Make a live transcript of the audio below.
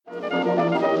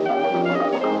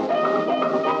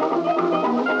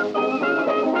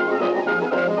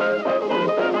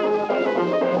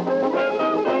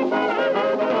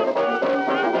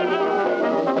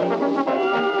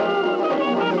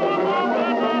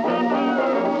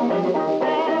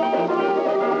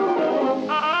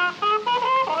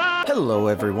Hello,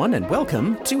 everyone, and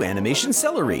welcome to Animation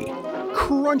Celery.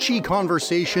 Crunchy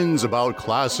conversations about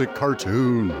classic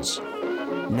cartoons.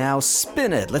 Now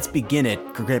spin it. Let's begin it.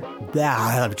 I'll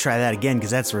have to try that again because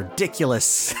that's a ridiculous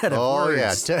set of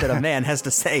words that a man has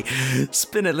to say.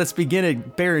 Spin it. Let's begin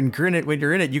it. Bear and grin it when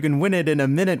you're in it. You can win it in a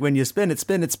minute when you spin it.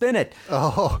 Spin it. Spin it.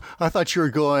 Oh, I thought you were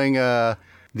going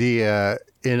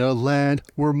in a land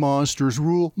where monsters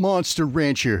rule, Monster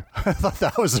Rancher. I thought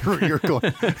that was the route you were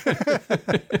going.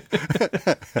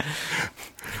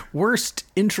 Worst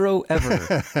intro ever.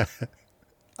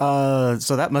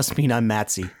 So that must mean I'm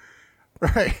Matsy.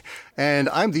 Right. And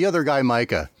I'm the other guy,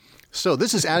 Micah. So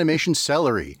this is Animation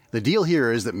Celery. The deal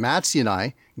here is that Matsy and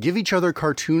I give each other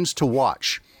cartoons to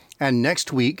watch. And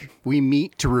next week, we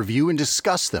meet to review and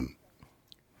discuss them.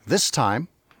 This time,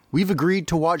 we've agreed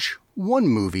to watch one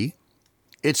movie.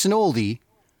 It's an oldie,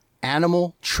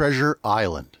 Animal Treasure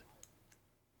Island.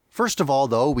 First of all,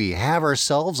 though, we have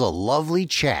ourselves a lovely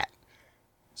chat.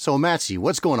 So, Matsy,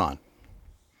 what's going on?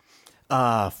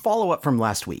 Follow up from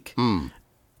last week.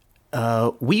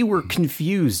 We were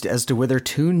confused as to whether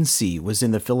Toonsea was in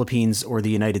the Philippines or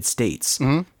the United States,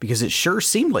 because it sure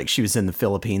seemed like she was in the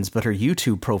Philippines, but her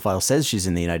YouTube profile says she's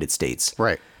in the United States.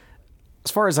 Right. As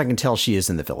far as I can tell, she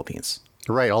is in the Philippines.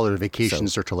 Right. All their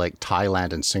vacations are to like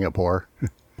Thailand and Singapore.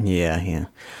 Yeah.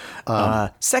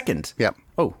 Second. Yeah.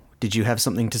 Oh, did you have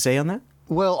something to say on that?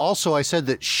 Well, also, I said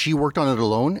that she worked on it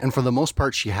alone, and for the most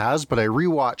part she has, but I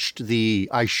rewatched the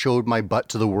I Showed My Butt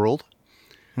to the World.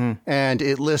 And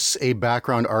it lists a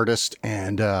background artist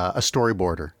and a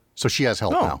storyboarder. So she has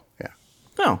help now. Yeah.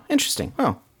 Oh, interesting.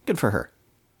 Oh, good for her.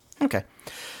 Okay.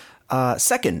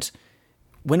 Second,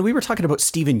 when we were talking about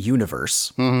Steven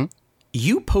Universe,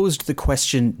 you posed the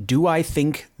question, do I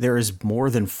think there is more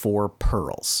than 4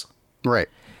 pearls? Right.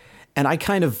 And I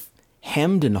kind of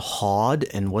hemmed and hawed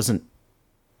and wasn't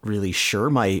really sure.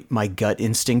 My gut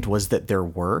instinct was that there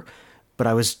were, but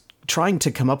I was trying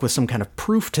to come up with some kind of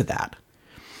proof to that.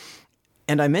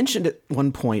 And I mentioned at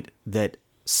one point that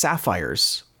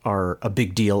sapphires are a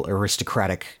big deal,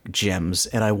 aristocratic gems,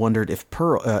 and I wondered if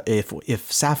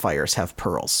if sapphires have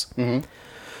pearls.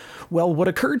 Well, what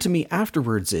occurred to me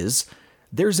afterwards is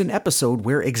there's an episode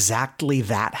where exactly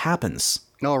that happens.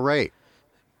 Oh, right.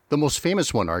 The most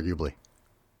famous one, arguably.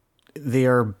 They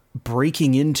are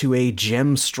breaking into a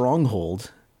gem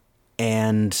stronghold,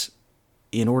 and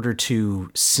in order to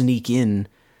sneak in,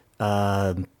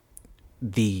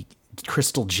 the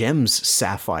Crystal Gems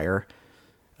sapphire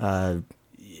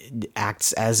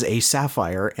acts as a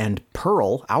sapphire, and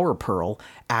Pearl, our Pearl,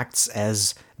 acts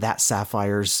as that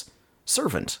sapphire's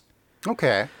servant.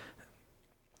 Okay.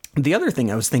 The other thing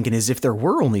I was thinking is if there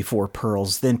were only 4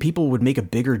 pearls, then people would make a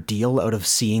bigger deal out of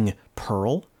seeing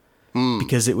Pearl,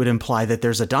 because it would imply that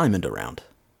there's a diamond around.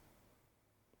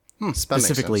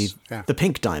 Specifically, the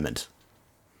pink diamond.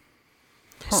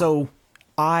 So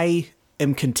I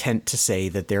am content to say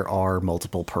that there are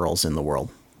multiple pearls in the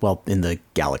world. Well, in the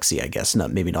galaxy, I guess.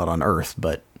 Maybe not on Earth,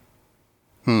 but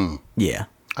yeah.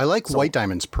 I like White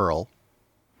Diamond's pearl.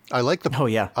 I like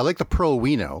the I like the pearl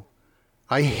we know.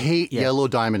 I hate Yellow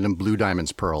Diamond and Blue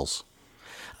Diamond's pearls.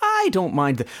 I don't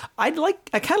mind. I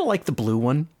kind of like the blue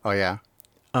one. Oh yeah.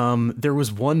 There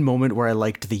was one moment where I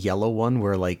liked the yellow one,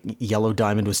 where like Yellow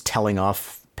Diamond was telling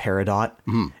off Peridot,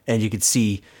 and you could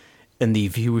see in the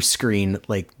view screen,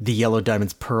 like the Yellow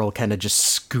Diamond's pearl kind of just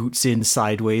scoots in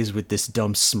sideways with this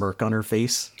dumb smirk on her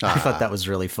face. I thought that was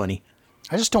really funny.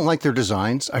 I just don't like their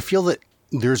designs. I feel that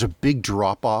there's a big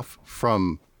drop off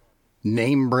from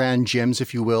name brand gems,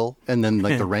 if you will, and then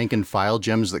like the rank and file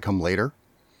gems that come later.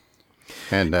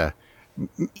 And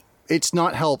it's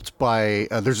not helped by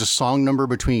there's a song number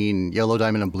between Yellow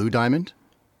Diamond and Blue Diamond,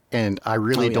 and I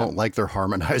really don't like their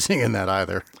harmonizing in that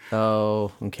either.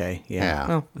 Oh, okay. Yeah.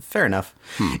 Well, fair enough.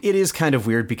 It is kind of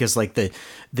weird because like the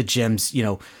gems,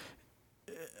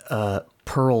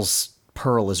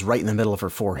 Pearl is right in the middle of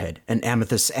her forehead, and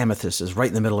Amethyst is right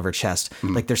in the middle of her chest.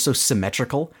 Like they're so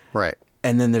symmetrical. Right.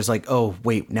 And then there's like, oh,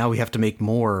 wait, now we have to make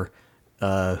more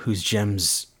whose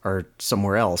gems are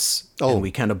somewhere else. Oh. And we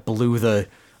kind of blew the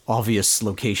obvious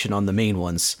location on the main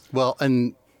ones. Well,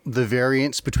 and the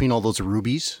variance between all those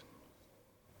rubies.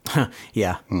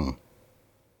 Yeah.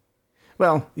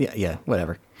 Well, yeah,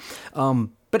 whatever.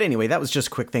 But anyway, that was just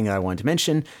a quick thing that I wanted to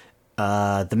mention.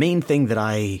 The main thing that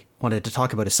I wanted to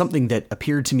talk about is something that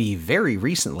appeared to me very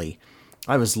recently.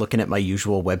 I was looking at my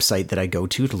usual website that I go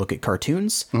to look at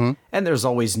cartoons, and there's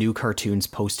always new cartoons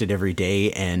posted every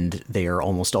day, and they are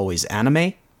almost always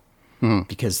anime.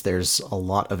 because there's a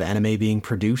lot of anime being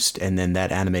produced, and then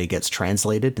that anime gets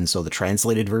translated, and so the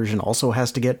translated version also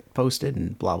has to get posted,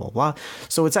 and blah, blah, blah.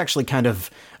 So it's actually kind of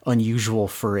unusual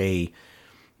for a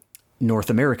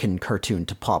North American cartoon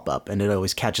to pop up, and it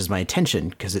always catches my attention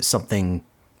because it's something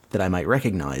that I might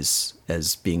recognize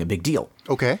as being a big deal.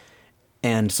 Okay.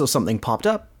 And so something popped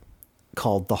up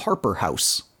called The Harper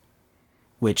House,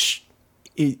 which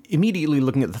immediately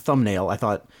looking at the thumbnail, I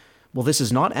thought, well, this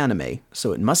is not anime,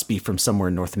 so it must be from somewhere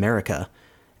in North America,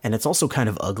 and it's also kind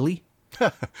of ugly.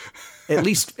 at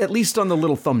least on the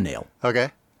little thumbnail.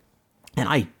 Okay. And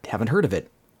I haven't heard of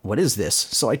it. What is this?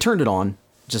 So I turned it on,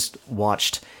 just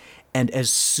watched, and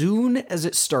as soon as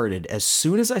it started, as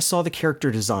soon as I saw the character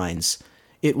designs,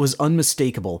 it was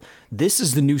unmistakable. This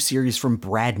is the new series from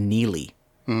Brad Neely.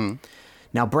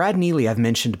 Now, Brad Neely, I've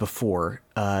mentioned before,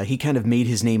 he kind of made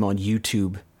his name on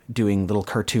YouTube doing little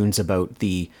cartoons about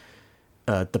the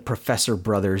Professor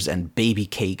Brothers and Baby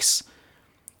Cakes,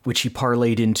 which he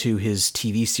parlayed into his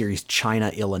TV series China,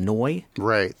 Illinois.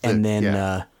 Right. And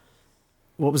then,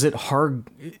 what was it?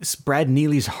 Brad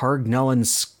Neely's Hargnellan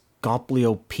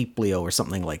Scoplio Peeplio or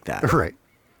something like that. Right.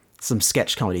 Some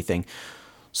sketch comedy thing.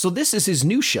 So this is his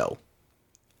new show.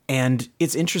 And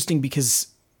it's interesting because,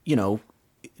 you know,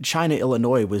 China,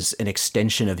 Illinois was an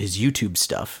extension of his YouTube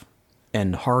stuff.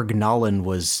 And Hargnallen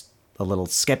was a little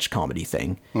sketch comedy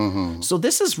thing. Mm-hmm. So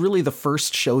this is really the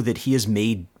first show that he has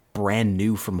made brand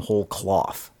new from whole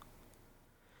cloth.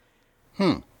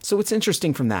 So it's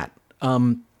interesting from that.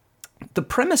 The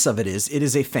premise of it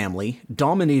is a family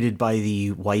dominated by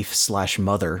the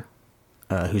wife/mother,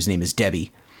 whose name is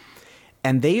Debbie.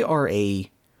 And they are a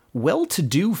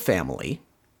well-to-do family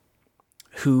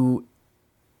who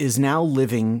is now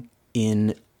living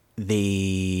in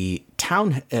the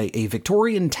town, a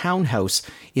Victorian townhouse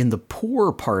in the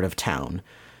poor part of town,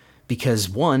 because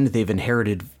one, they've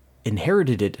inherited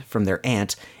it from their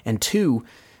aunt, and two,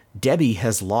 Debbie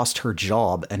has lost her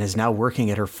job and is now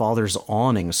working at her father's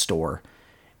awning store.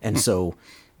 And so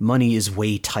money is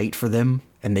way tight for them,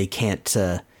 and they can't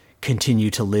continue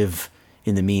to live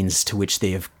in the means to which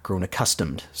they have grown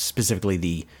accustomed. Specifically,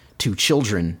 the two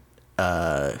children,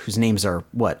 whose names are,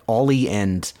 Ollie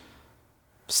and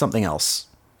something else.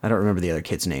 I don't remember the other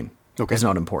kid's name. Okay. It's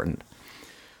not important.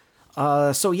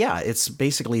 So yeah, it's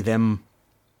basically them.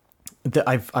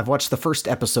 I've watched the first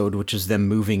episode, which is them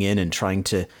moving in and trying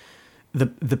to,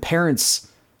 the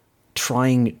parents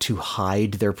trying to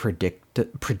hide their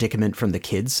predicament from the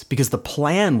kids, because the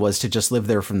plan was to just live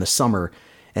there from the summer.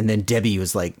 And then Debbie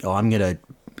was like, oh, I'm going to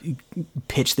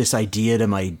pitch this idea to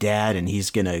my dad and he's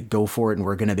going to go for it and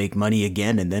we're going to make money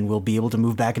again. And then we'll be able to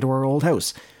move back into our old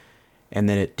house. And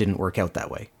then it didn't work out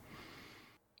that way.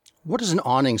 What does an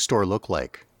awning store look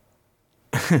like?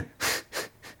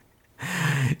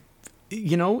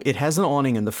 You know, it has an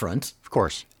awning in the front. Of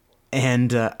course.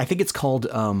 And I think it's called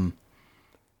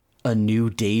A New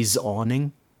Day's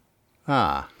Awning.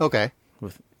 Ah, okay.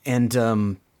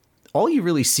 And all you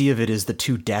really see of it is the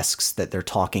two desks that they're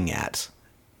talking at.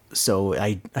 So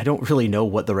I don't really know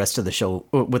what the rest of the show,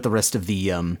 what the rest of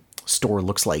the store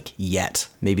looks like yet.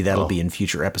 Maybe that'll be in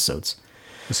future episodes.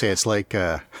 I say it's like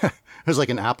it's like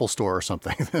an Apple store or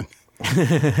something.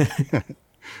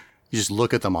 You just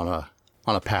look at them on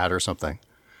a pad or something.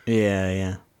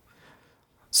 Yeah.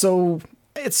 So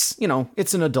it's, you know,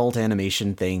 it's an adult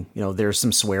animation thing. You know, there's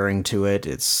some swearing to it.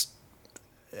 It's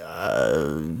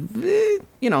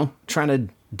you know, trying to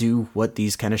do what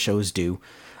these kind of shows do.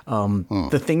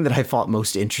 The thing that I thought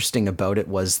most interesting about it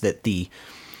was that the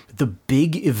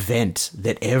big event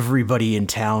that everybody in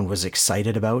town was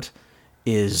excited about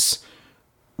is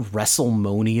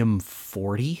WrestleMonium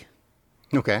 40.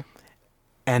 Okay.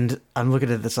 And I'm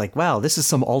looking at this like, wow, this is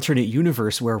some alternate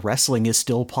universe where wrestling is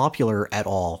still popular at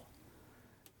all.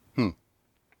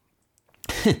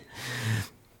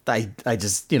 I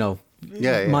just, you know,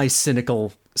 my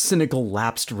cynical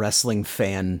lapsed wrestling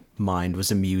fan mind was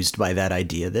amused by that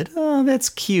idea that, oh, that's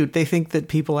cute. They think that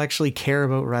people actually care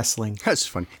about wrestling. That's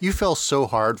funny. You fell so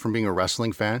hard from being a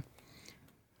wrestling fan?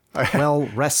 Well,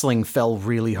 wrestling fell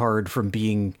really hard from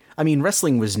being, I mean,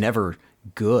 wrestling was never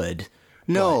good.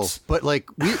 No, but like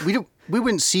we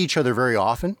wouldn't see each other very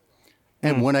often.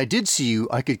 And when I did see you,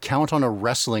 I could count on a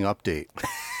wrestling update.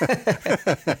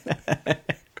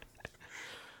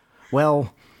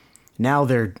 Well, now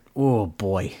they're, oh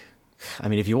boy. I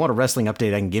mean, if you want a wrestling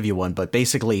update, I can give you one. But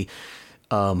basically,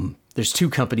 there's two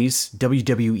companies,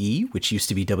 WWE, which used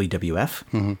to be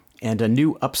WWF, and a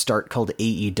new upstart called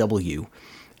AEW.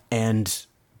 And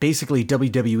basically,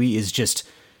 WWE is just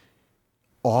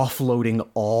offloading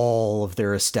all of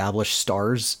their established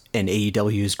stars, and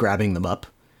AEW is grabbing them up.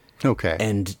 Okay.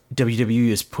 And WWE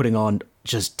is putting on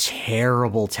just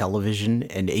terrible television,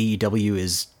 and AEW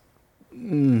is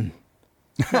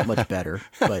not much better.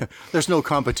 But there's no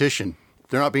competition.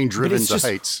 They're not being driven to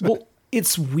heights. Well,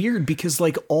 it's weird because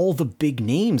like all the big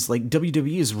names, like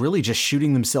WWE is really just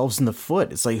shooting themselves in the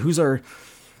foot. It's like who's our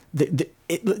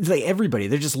it's like everybody.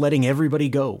 They're just letting everybody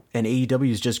go, and AEW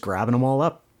is just grabbing them all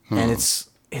up, and it's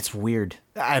weird.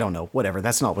 I don't know. Whatever.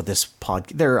 That's not what this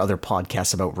There are other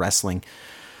podcasts about wrestling.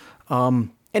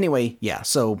 Anyway, yeah.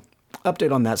 So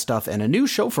update on that stuff, and a new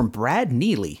show from Brad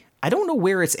Neely. I don't know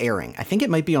where it's airing. I think it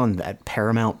might be on that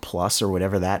Paramount Plus or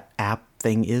whatever that app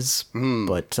thing is,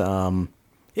 but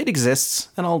it exists,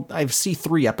 and I see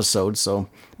 3 episodes, so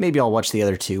maybe I'll watch the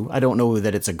other 2. I don't know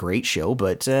that it's a great show,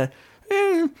 but I'll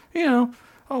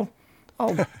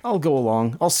go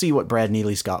along. I'll see what Brad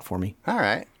Neely's got for me. All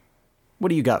right. What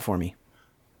do you got for me?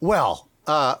 Well,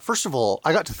 first of all,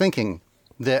 I got to thinking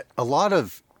that a lot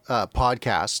of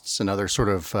podcasts and other sort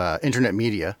of internet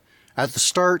media, at the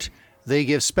start, they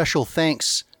give special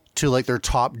thanks to like their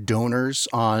top donors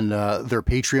on their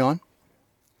Patreon.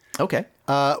 Okay.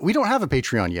 We don't have a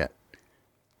Patreon yet.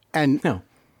 And No.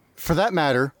 for that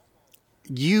matter,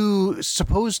 you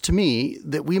supposed to me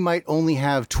that we might only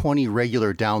have 20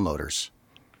 regular downloaders.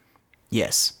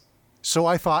 Yes. So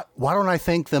I thought, why don't I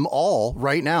thank them all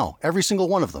right now? Every single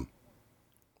one of them.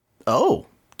 Oh,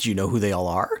 do you know who they all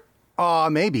are?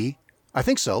 Maybe. I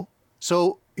think so.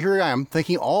 So here I am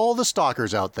thanking all the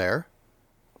stalkers out there.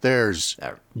 There's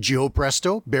Joe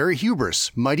Presto, Barry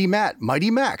Hubris, Mighty Matt, Mighty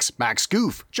Max, Max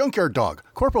Goof, Junkyard Dog,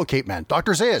 Corporal Cape Man,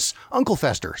 Dr. Zaius, Uncle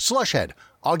Fester, Slushhead,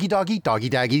 Augie Doggy, Doggy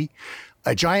Daggy,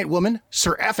 A Giant Woman,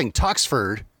 Sir Effing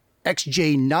Tuxford,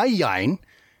 XJ Nine,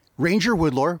 Ranger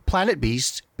Woodlore, Planet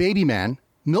Beast, Baby Man,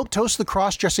 Milquetoast the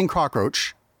Cross-Dressing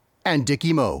Cockroach, and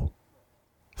Dickie Moe.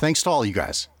 Thanks to all you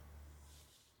guys.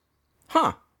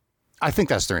 Huh. I think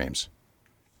that's their names.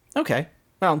 Okay.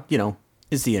 Well,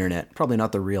 it's the internet. Probably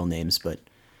not the real names, but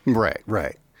Right.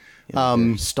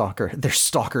 they're stalker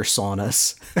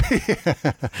saunas.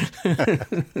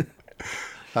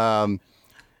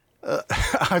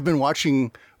 I've been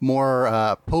watching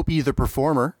more Popey the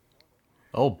Performer.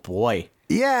 Oh boy.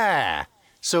 Yeah.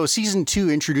 So season 2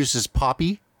 introduces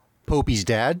Poppy, Popey's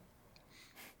dad.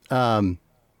 And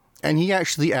he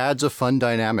actually adds a fun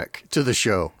dynamic to the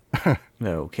show.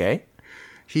 Okay.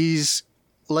 He's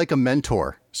like a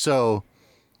mentor. So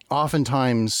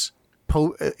oftentimes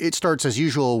it starts as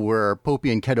usual where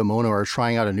Popey and Kedomono are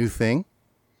trying out a new thing.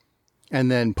 And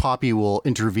then Poppy will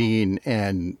intervene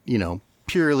and,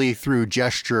 purely through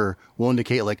gesture will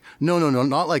indicate like, no,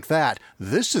 not like that.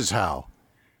 This is how.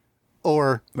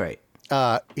 Or Right.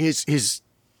 his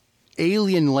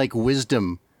alien-like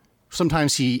wisdom.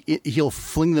 Sometimes he'll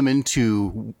fling them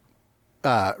into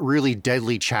really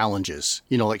deadly challenges,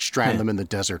 like strand them in the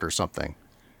desert or something.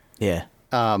 Yeah.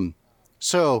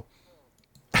 So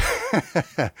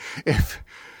if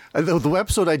the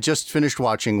episode I just finished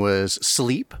watching was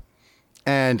Sleep,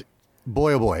 and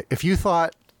boy, oh boy, if you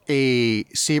thought a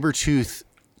saber-tooth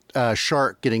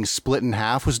shark getting split in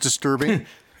half was disturbing.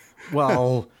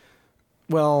 Well,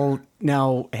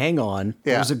 now hang on.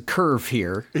 Yeah. There's a curve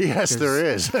here. Yes, there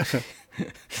is.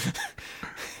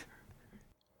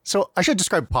 So I should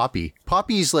describe Poppy.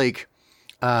 Poppy's like,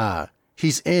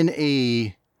 he's in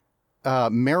a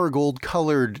marigold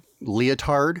colored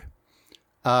leotard.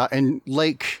 And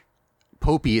like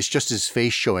Popey, it's just his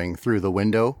face showing through the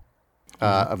window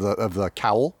of the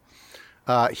cowl.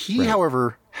 He, Right.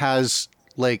 however, has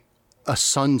like a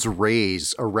sun's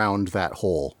rays around that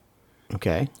hole.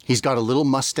 Okay. He's got a little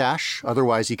mustache.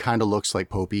 Otherwise, he kind of looks like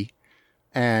Popey.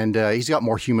 And he's got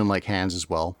more human-like hands as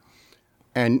well.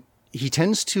 And he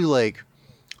tends to like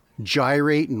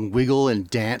gyrate and wiggle and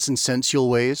dance in sensual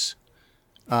ways.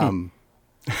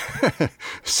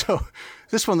 So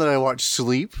this one that I watched,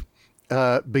 Sleep,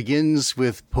 begins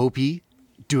with Popey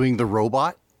doing the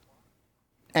robot.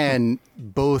 And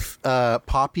both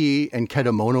Poppy and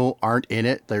Kedomono aren't in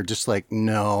it. They're just like,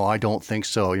 no, I don't think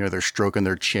so. They're stroking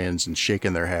their chins and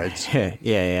shaking their heads.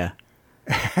 Yeah.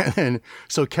 And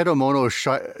so Kedomono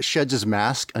sheds his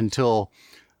mask until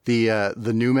the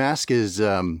new mask is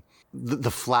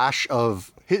the flash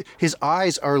of his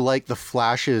eyes are like the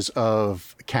flashes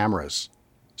of cameras.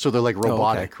 So they're like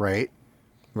robotic, right?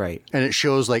 Right. And it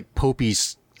shows like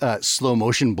Popey's slow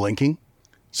motion blinking.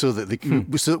 So that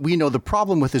so that we know the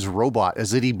problem with his robot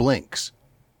is that he blinks.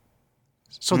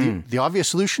 So the obvious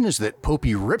solution is that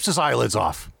Popey rips his eyelids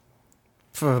off.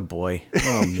 Oh boy.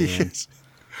 Oh man. Yes.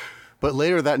 But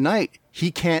later that night,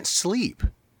 he can't sleep.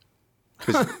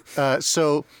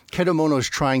 So Kedomono's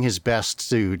trying his best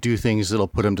to do things that'll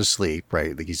put him to sleep,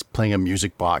 right? Like he's playing a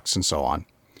music box and so on.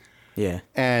 Yeah.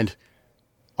 And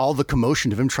all the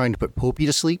commotion of him trying to put Popey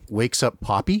to sleep wakes up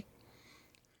Poppy.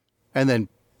 And then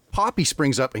Poppy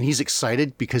springs up and he's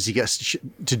excited because he gets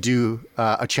to do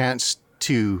a chance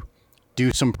to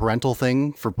do some parental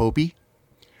thing for Popey.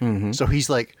 Mm-hmm. So he's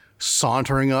like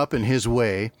sauntering up in his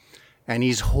way and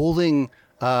he's holding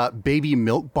baby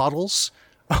milk bottles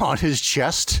on his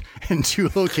chest in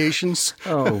 2 locations.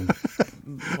 Oh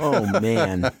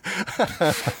man.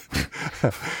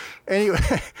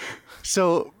 Anyway,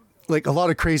 so like a lot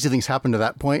of crazy things happen to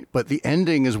that point, but the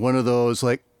ending is one of those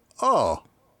like, oh,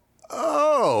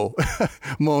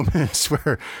 moments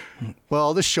where,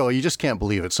 well, this show, you just can't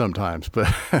believe it sometimes,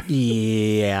 but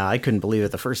yeah, I couldn't believe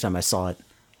it the first time I saw it.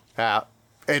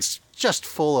 It's just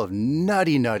full of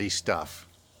nutty stuff.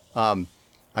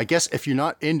 I guess if you're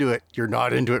not into it, you're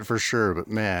not into it for sure, but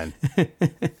man.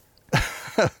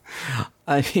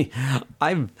 I mean,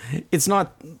 it's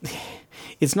not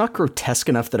grotesque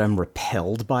enough that I'm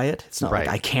repelled by it. It's not right.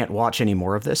 like I can't watch any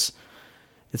more of this.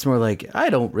 It's more like I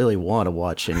don't really want to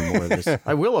watch any more of this.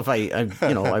 I will if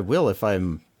I will if I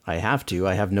have to.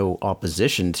 I have no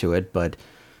opposition to it, but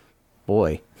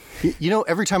boy. You know,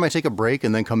 every time I take a break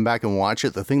and then come back and watch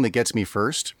it, the thing that gets me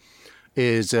first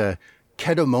is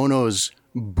Kedomono's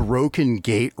Broken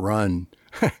Gate run,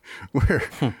 where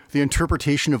the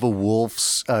interpretation of a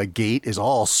wolf's gait is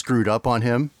all screwed up on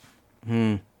him.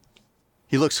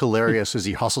 He looks hilarious as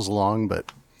he hustles along,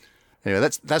 but anyway,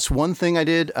 that's one thing I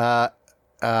did.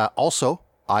 Also,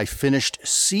 I finished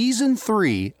season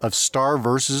 3 of Star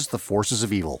vs. the Forces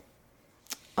of Evil.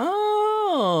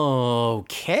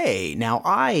 Okay. Now,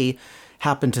 I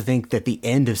happen to think that the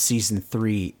end of season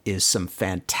 3 is some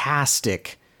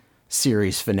fantastic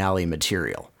series finale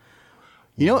material.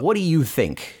 You know, what do you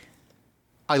think?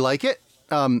 I like it.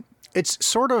 It's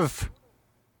sort of,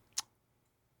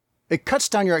 it cuts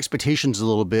down your expectations a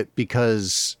little bit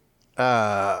because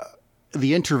the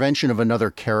intervention of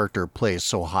another character plays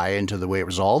so high into the way it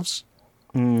resolves.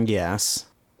 Yes.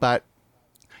 But,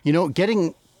 you know,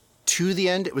 getting to the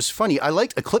end, it was funny. I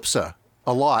liked Eclipsa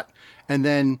a lot. And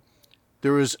then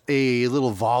there was a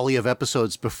little volley of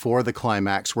episodes before the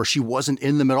climax where she wasn't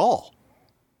in them at all.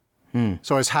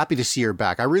 So I was happy to see her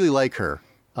back. I really like her.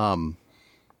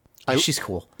 She's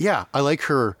cool. Yeah, I like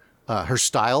her her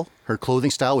style, her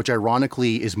clothing style, which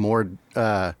ironically is more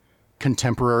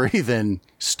contemporary than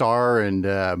Star and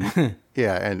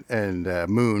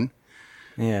Moon.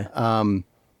 Yeah.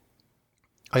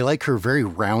 I like her very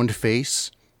round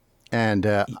face, and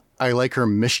I like her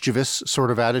mischievous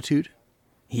sort of attitude.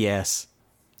 Yes.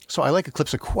 So I like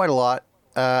Eclipsa quite a lot.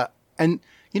 And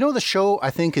you know, the show I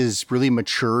think is really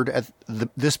matured at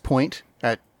this point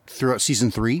throughout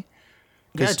season 3.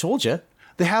 Yeah, I told you.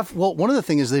 They have, well, one of the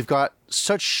things is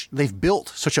they've built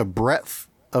such a breadth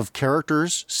of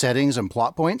characters, settings, and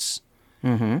plot points,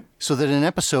 so that an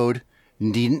episode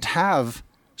needn't have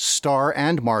Star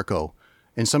and Marco.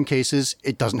 In some cases,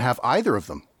 it doesn't have either of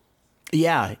them.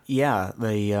 Yeah.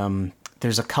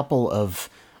 There's a couple of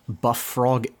Buff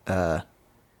Frog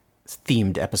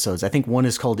themed episodes. I think one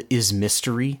is called Is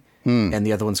Mystery, and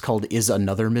the other one's called Is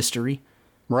Another Mystery.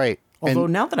 Right. Although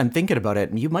now that I'm thinking about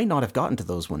it, you might not have gotten to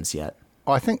those ones yet.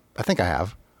 Oh, I think I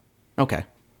have. Okay.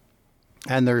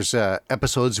 And there's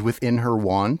episodes within her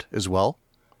wand as well.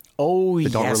 Oh,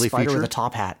 yes, don't really Spider feature. with a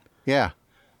top hat. Yeah.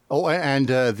 Oh, and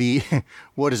the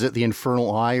what is it? The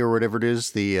infernal eye or whatever it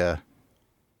is. The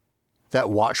that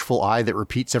watchful eye that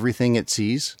repeats everything it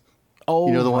sees. Oh,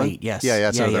 you know the right. one? Yes. Yeah,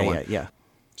 that's another one. Yeah.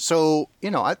 So,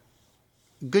 you know,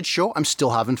 good show. I'm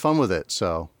still having fun with it.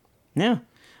 So, yeah.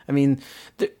 I mean,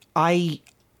 I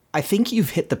think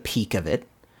you've hit the peak of it.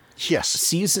 yes.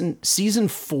 Season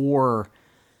 4,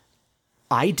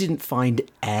 I didn't find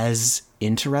as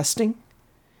interesting.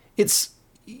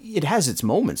 It has its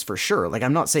moments for sure. Like,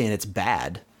 I'm not saying it's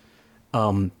bad.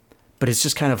 But it's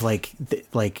just kind of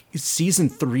like season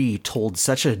 3 told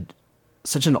such an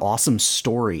awesome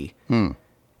story. And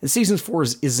season 4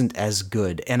 isn't as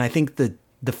good. And I think the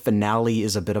finale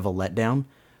is a bit of a letdown,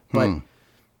 but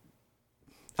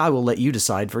I will let you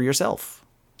decide for yourself.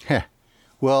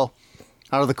 Well,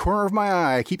 out of the corner of my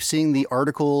eye, I keep seeing the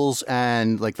articles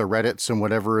and like the Reddits and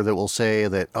whatever that will say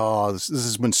that, oh, this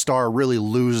is when Star really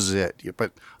loses it.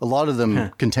 But a lot of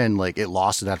them contend like it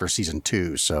lost it after season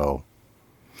 2. So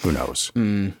who knows?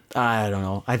 I don't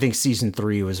know. I think season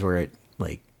 3 was where it,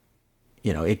 like,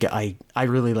 you know, I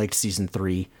really liked season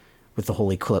 3 with the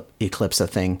whole Eclipsa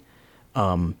thing.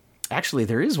 Actually,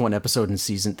 there is one episode in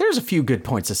season. There's a few good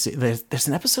points. There's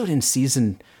an episode in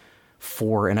season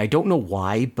 4, and I don't know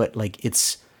why, but like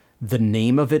it's the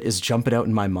name of it is jumping out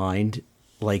in my mind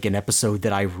like an episode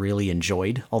that I really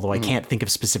enjoyed, although I can't think of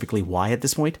specifically why at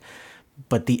this point.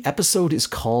 But the episode is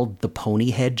called The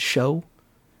Ponyhead Show.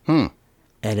 And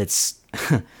it's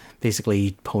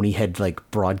basically Ponyhead like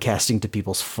broadcasting to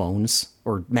people's phones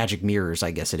or magic mirrors,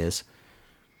 I guess it is.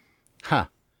 Huh.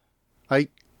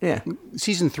 Yeah.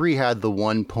 Season 3 had the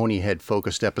one Ponyhead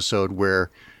focused episode where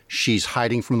she's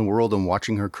hiding from the world and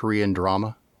watching her Korean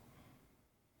drama.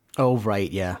 Oh,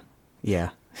 right. Yeah. Yeah.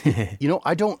 You know,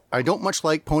 I don't much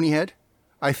like Ponyhead.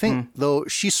 I think though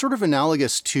she's sort of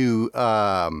analogous to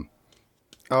oh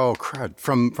crud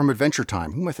from Adventure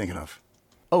Time. Who am I thinking of?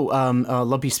 Oh,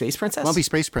 Lumpy Space Princess? Lumpy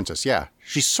Space Princess, yeah.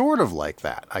 She's sort of like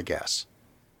that, I guess.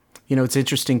 You know, it's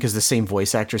interesting because the same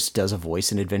voice actress does a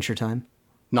voice in Adventure Time.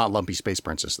 Not Lumpy Space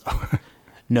Princess, though.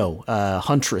 No,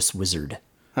 Huntress Wizard.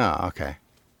 Oh, okay.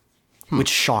 Which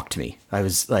shocked me. I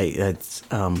was like, it's,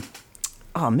 oh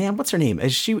man, what's her name?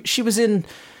 She was in,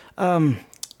 oh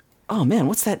man,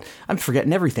 what's that? I'm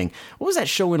forgetting everything. What was that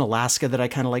show in Alaska that I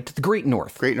kind of liked? The Great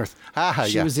North. Great North. Ah,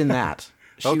 She yeah. was in that.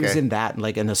 She was in that,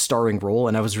 like in a starring role,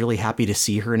 and I was really happy to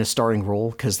see her in a starring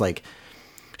role because, like,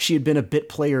 she had been a bit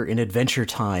player in Adventure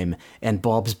Time and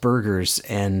Bob's Burgers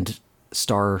and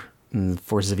Star in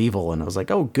Forces of Evil, and I was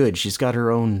like, oh, good, she's got her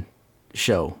own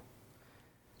show.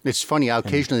 It's funny, I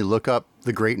occasionally look up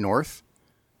The Great North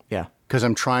Yeah. because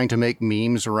I'm trying to make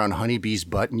memes around Honeybee's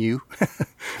butt and you.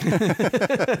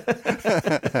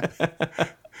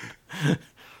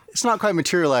 It's not quite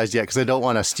materialized yet because I don't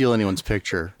want to steal anyone's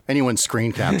picture, anyone's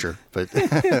screen capture. But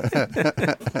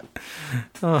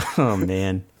Oh,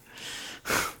 man.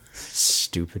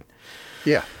 Stupid.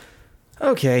 yeah.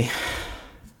 Okay.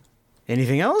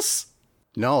 Anything else?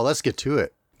 No, let's get to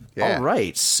it. Yeah. All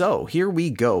right, so here we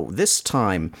go. This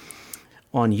time,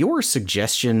 on your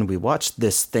suggestion, we watched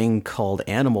this thing called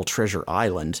Animal Treasure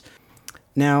Island.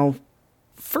 Now,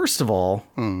 first of all,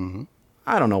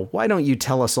 I don't know, why don't you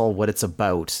tell us all what it's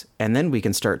about, and then we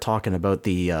can start talking about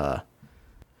the,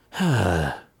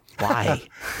 why?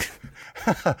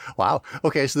 Wow.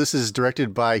 Okay, so this is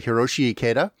directed by Hiroshi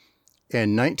Ikeda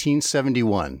in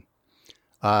 1971.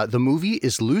 The movie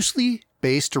is loosely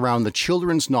based around the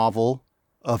children's novel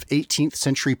of 18th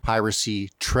century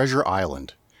piracy Treasure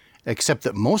Island, except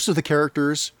that most of the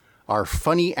characters are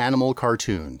funny animal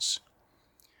cartoons.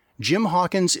 Jim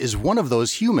Hawkins is one of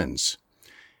those humans.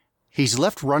 He's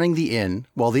left running the inn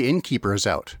while the innkeeper is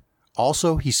out.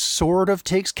 Also, he sort of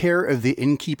takes care of the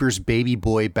innkeeper's baby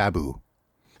boy, Babu.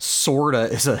 Sort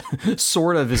of is a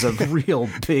real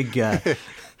big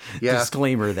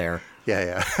disclaimer there.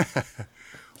 Yeah.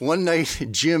 One night,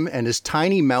 Jim and his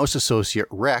tiny mouse associate,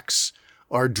 Rex,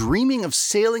 are dreaming of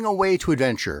sailing away to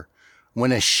adventure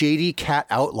when a shady cat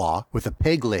outlaw with a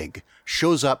peg leg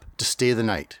shows up to stay the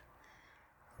night.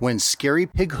 When scary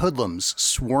pig hoodlums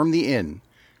swarm the inn,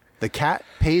 the cat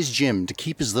pays Jim to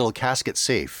keep his little casket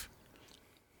safe.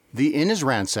 The inn is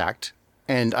ransacked,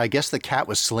 and I guess the cat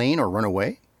was slain or run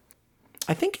away?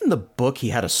 I think in the book he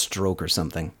had a stroke or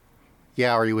something.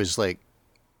 Yeah, or he was like,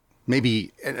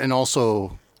 maybe, and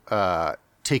also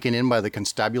taken in by the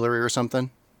constabulary or something.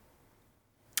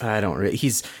 I don't really.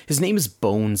 His name is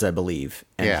Bones, I believe,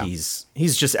 and Yeah. he's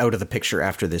just out of the picture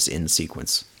after this inn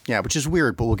sequence. Yeah, which is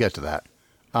weird, but we'll get to that.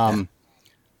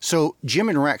 So Jim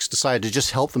and Rex decide to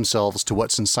just help themselves to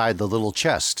what's inside the little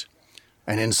chest.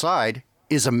 And inside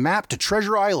is a map to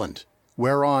Treasure Island,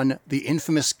 whereon the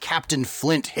infamous Captain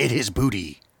Flint hid his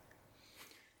booty.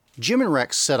 Jim and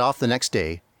Rex set off the next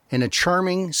day in a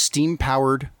charming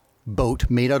steam-powered boat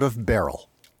made out of beryl.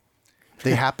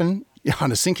 They happen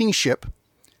on a sinking ship,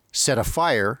 set a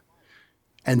fire,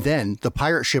 and then the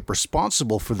pirate ship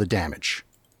responsible for the damage.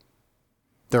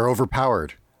 They're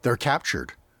overpowered. They're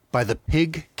captured by the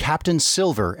pig Captain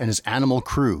Silver and his animal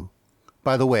crew.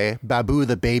 By the way, Babu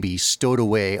the baby stowed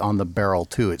away on the barrel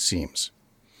too, it seems.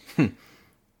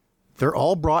 They're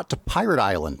all brought to Pirate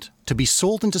Island to be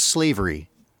sold into slavery.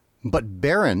 But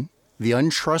Baron, the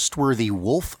untrustworthy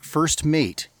wolf first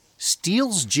mate,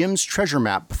 steals Jim's treasure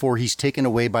map before he's taken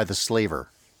away by the slaver.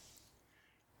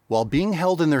 While being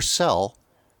held in their cell,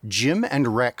 Jim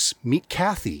and Rex meet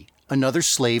Kathy, another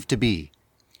slave-to-be.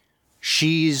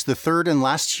 She's the third and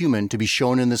last human to be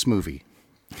shown in this movie.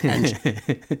 And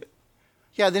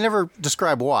yeah, they never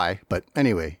describe why, but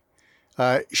anyway.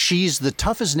 She's the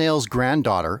tough-as-nails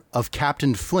granddaughter of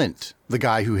Captain Flint, the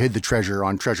guy who hid the treasure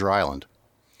on Treasure Island.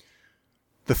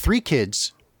 The three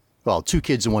kids, well, 2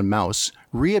 kids and 1 mouse,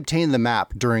 re-obtain the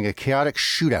map during a chaotic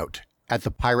shootout at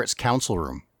the Pirates' Council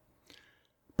Room.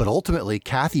 But ultimately,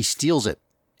 Kathy steals it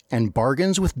and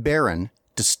bargains with Baron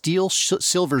to steal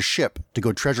Silver's ship to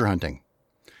go treasure hunting.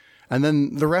 And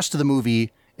then the rest of the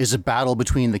movie is a battle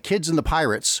between the kids and the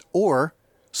pirates, or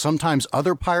sometimes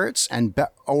other pirates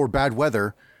or bad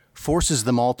weather forces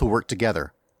them all to work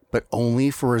together, but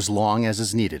only for as long as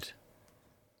is needed.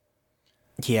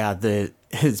 Yeah,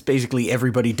 it's basically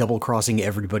everybody double-crossing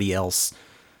everybody else.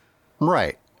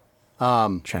 Right.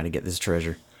 Trying to get this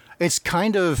treasure. It's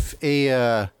kind of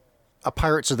a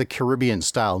Pirates of the Caribbean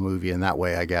style movie in that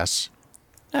way, I guess.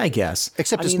 I guess.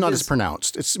 Except it's not as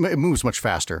pronounced. It moves much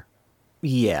faster.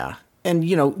 Yeah. And,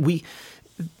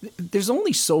 there's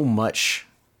only so much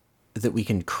that we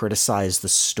can criticize the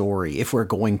story if we're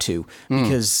going to,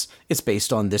 because it's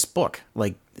based on this book.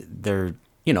 Like, they're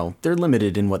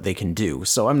limited in what they can do.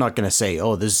 So I'm not going to say,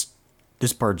 oh, this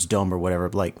part's dumb or whatever.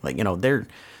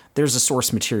 There's a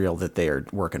source material that they are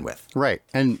working with. Right.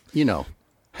 And,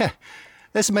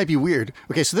 this might be weird.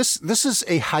 Okay, so this is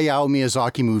a Hayao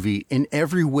Miyazaki movie in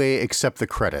every way except the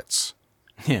credits.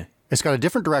 Yeah. It's got a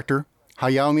different director.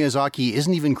 Hayao Miyazaki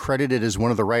isn't even credited as one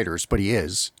of the writers, but he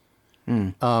is.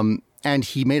 And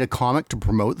he made a comic to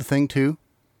promote the thing too.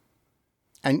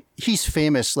 And he's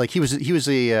famous, like he was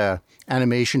a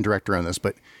animation director on this,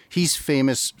 but he's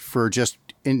famous for just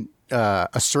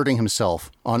asserting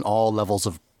himself on all levels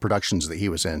of productions that he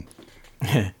was in.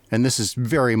 And this is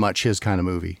very much his kind of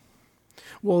movie.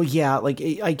 Well, yeah, like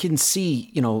I can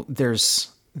see, there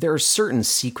are certain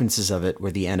sequences of it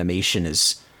where the animation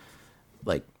is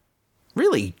like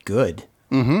really good.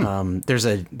 Mm-hmm.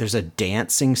 There's a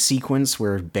dancing sequence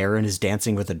where Baron is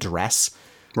dancing with a dress.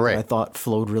 Right. That I thought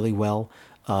flowed really well.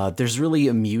 There's really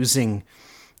amusing.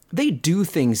 They do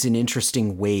things in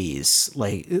interesting ways,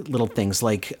 like little things.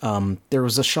 Like there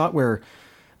was a shot where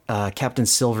Captain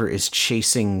Silver is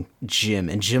chasing Jim,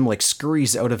 and Jim like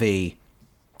scurries out of a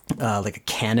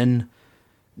cannon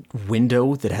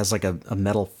window that has like a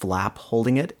metal flap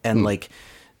holding it, and like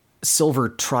Silver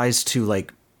tries to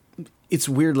like. It's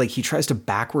weird, like he tries to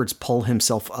backwards pull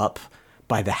himself up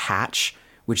by the hatch,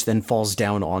 which then falls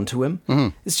down onto him.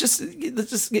 Mm-hmm. It's just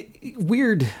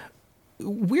weird,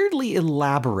 weirdly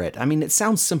elaborate. I mean, it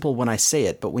sounds simple when I say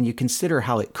it, but when you consider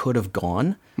how it could have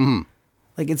gone,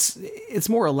 like it's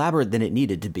more elaborate than it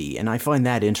needed to be, and I find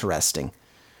that interesting.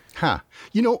 Huh.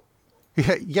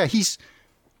 Yeah,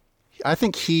 I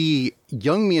think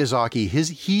young Miyazaki,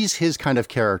 he's his kind of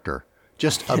character.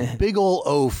 Just a big old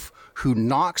oaf who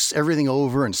knocks everything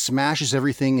over and smashes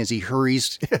everything as he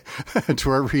hurries to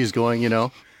wherever he's going,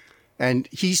 And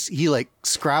he like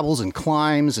scrabbles and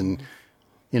climbs and,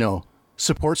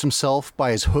 supports himself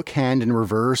by his hook hand in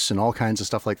reverse and all kinds of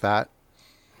stuff like that.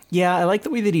 Yeah, I like the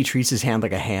way that he treats his hand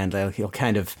like a hand. He'll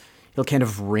kind of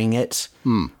wring it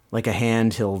like a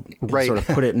hand. He'll sort of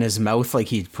put it in his mouth like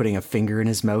he's putting a finger in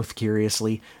his mouth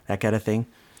curiously, that kind of thing.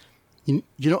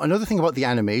 Another thing about the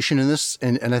animation in this,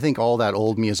 and I think all that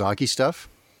old Miyazaki stuff,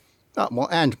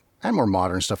 and more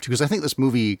modern stuff too, because I think this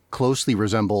movie closely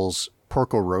resembles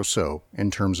Porco Rosso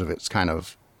in terms of its kind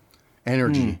of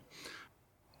energy.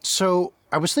 So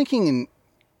I was thinking in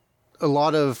a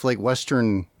lot of like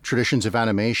Western traditions of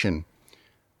animation,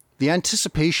 the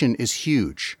anticipation is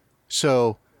huge.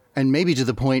 So, and maybe to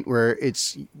the point where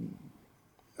it's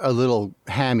a little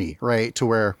hammy, right? To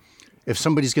where if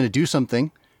somebody's going to do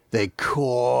something, they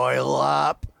coil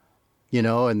up,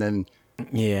 and then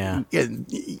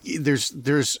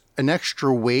there's an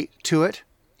extra weight to it.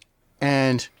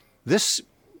 And this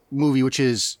movie, which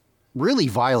is really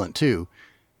violent too,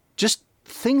 just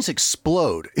things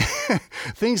explode.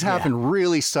 Things happen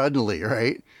really suddenly,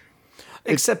 right?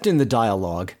 Except in the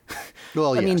dialogue.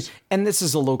 Well, I mean, and this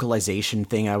is a localization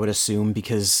thing, I would assume,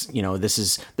 because, this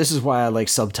is why I like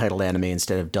subtitled anime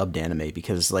instead of dubbed anime,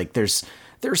 because like there's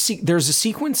a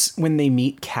sequence when they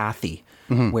meet Kathy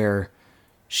where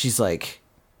she's like,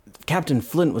 Captain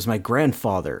Flint was my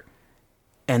grandfather.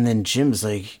 And then Jim's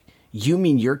like, you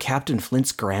mean you're Captain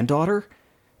Flint's granddaughter?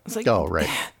 It's like, oh, right.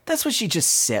 That's what she just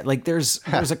said. Like there's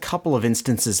a couple of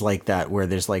instances like that where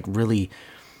there's like really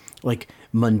like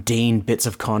mundane bits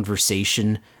of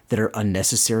conversation that are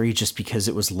unnecessary just because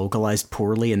it was localized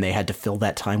poorly and they had to fill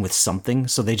that time with something.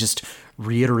 So they just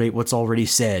reiterate what's already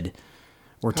said.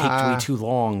 Or take way too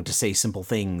long to say simple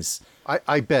things.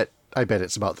 I bet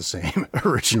it's about the same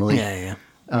originally. Yeah.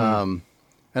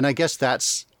 And I guess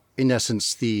that's in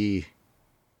essence this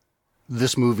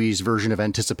movie's version of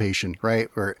anticipation, right?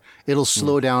 Where it'll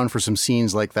slow down for some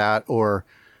scenes like that, or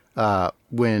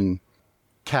when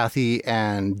Kathy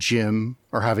and Jim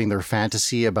are having their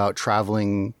fantasy about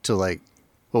traveling to like,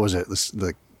 what was it?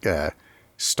 The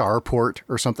Starport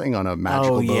or something on a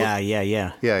magical boat. Yeah.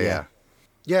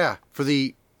 Yeah. For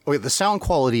the sound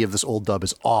quality of this old dub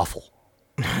is awful.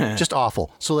 Just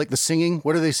awful. So like the singing,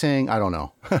 what are they saying? I don't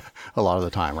know. A lot of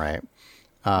the time, right?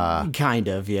 Kind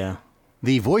of, yeah.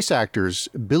 The voice actors,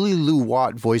 Billy Lou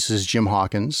Watt voices Jim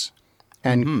Hawkins,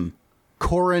 and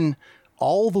Corin,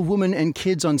 all the women and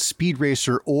kids on Speed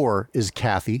Racer Or is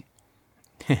Kathy.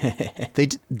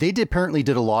 They apparently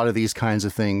did a lot of these kinds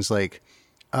of things. Like,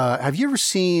 have you ever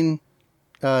seen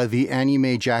the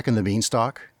anime Jack and the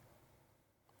Beanstalk?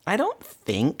 I don't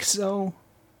think so.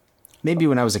 Maybe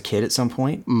when I was a kid at some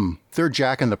point. They're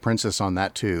Jack and the Princess on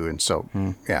that too, and so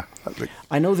yeah,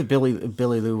 I know that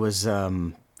Billy Lou was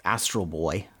Astral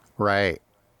Boy. right,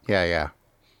 yeah.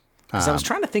 Because I was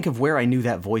trying to think of where I knew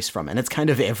that voice from, and it's kind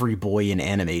of every boy in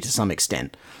anime to some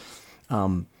extent.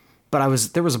 But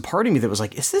there was a part of me that was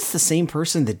like, is this the same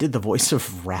person that did the voice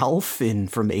of Ralph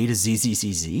from A to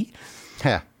ZZZZ?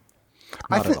 Yeah,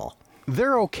 Not at all.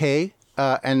 They're okay,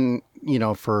 and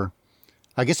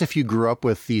I guess if you grew up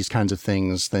with these kinds of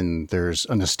things, then there's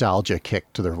a nostalgia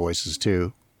kick to their voices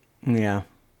too. Yeah.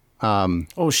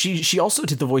 She also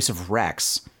did the voice of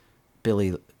Rex,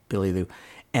 Billy Lou,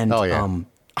 and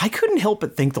I couldn't help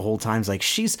but think the whole time, like,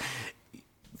 she's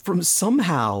from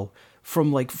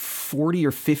 40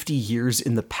 or 50 years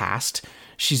in the past,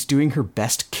 she's doing her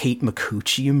best Kate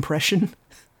Micucci impression.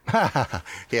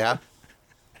 Yeah.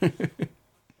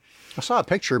 I saw a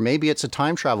picture. Maybe it's a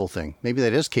time travel thing. Maybe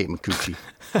that is Kate Micucci.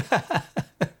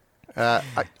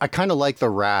 I kind of like the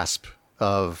rasp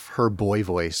of her boy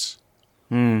voice.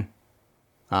 And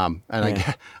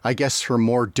I guess her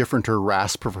more differenter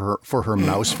rasp for her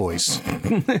mouse voice.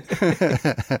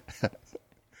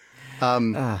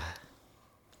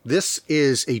 This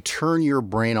is a turn your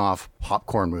brain off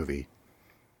popcorn movie.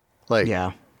 Like,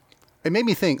 Yeah. it made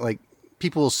me think, like,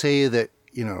 people say that,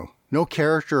 no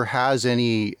character has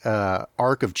any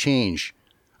arc of change.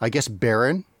 I guess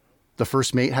Baron, the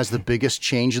first mate, has the biggest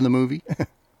change in the movie.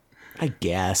 I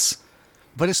guess.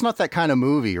 But it's not that kind of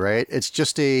movie, right? It's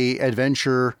just a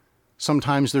adventure.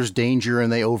 Sometimes there's danger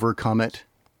and they overcome it.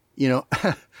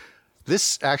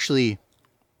 This actually,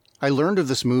 I learned of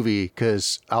this movie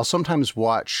because I'll sometimes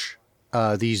watch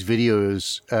these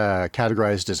videos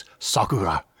categorized as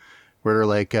Sakura, where they're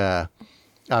like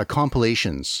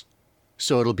compilations.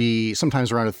 So it'll be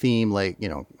sometimes around a theme like,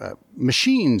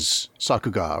 machines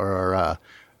Sakuga or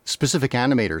specific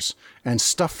animators, and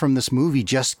stuff from this movie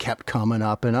just kept coming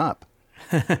up and up.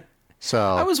 So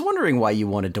I was wondering why you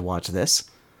wanted to watch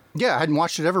this. Yeah, I hadn't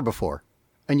watched it ever before.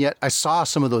 And yet I saw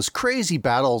some of those crazy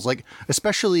battles, like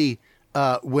especially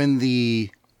when the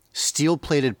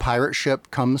steel-plated pirate ship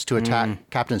comes to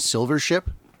attack Captain Silver's ship.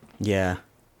 Yeah.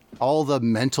 All the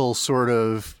mental sort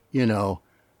of,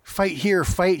 fight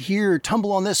here,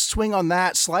 tumble on this, swing on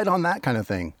that, slide on that kind of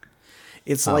thing.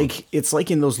 It's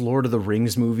like in those Lord of the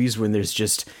Rings movies when there's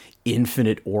just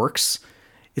infinite orcs.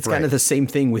 It's kind of the same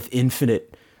thing with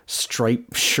infinite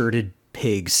striped-shirted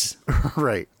pigs.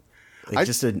 Right.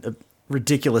 Just a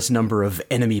ridiculous number of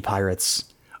enemy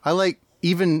pirates. I like,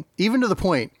 even to the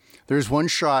point, there's one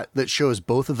shot that shows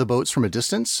both of the boats from a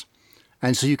distance.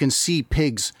 And so you can see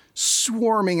pigs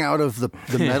swarming out of the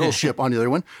metal ship on the other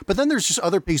one. But then there's just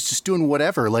other pigs just doing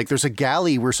whatever. Like there's a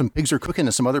galley where some pigs are cooking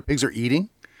and some other pigs are eating.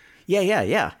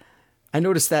 Yeah. I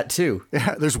noticed that too.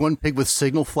 Yeah, there's one pig with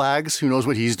signal flags. Who knows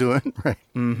what he's doing? Right.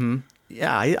 Mm-hmm.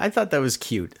 Yeah, I thought that was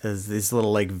cute. As these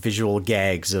little like visual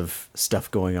gags of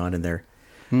stuff going on in there.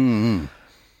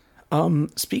 Mm-hmm.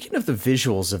 Speaking of the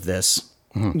visuals of this,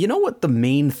 you know what the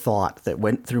main thought that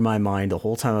went through my mind the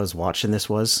whole time I was watching this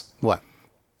was? What?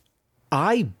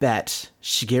 I bet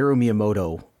Shigeru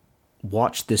Miyamoto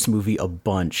watched this movie a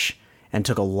bunch and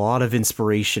took a lot of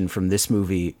inspiration from this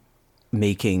movie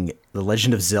making The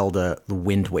Legend of Zelda: The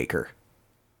Wind Waker.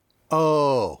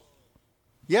 Oh.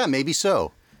 Yeah, maybe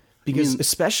so. Because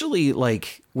especially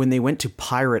like when they went to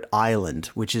Pirate Island,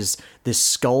 which is this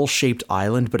skull-shaped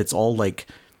island, but it's all like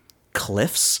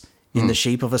cliffs in the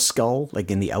shape of a skull, like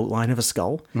in the outline of a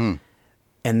skull. And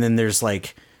then there's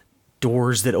like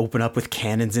doors that open up with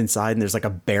cannons inside, and there's like a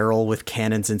barrel with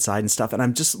cannons inside and stuff. And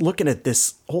I'm just looking at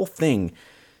this whole thing,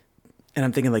 and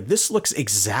I'm thinking like, this looks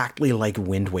exactly like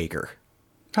Wind Waker.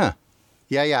 Huh.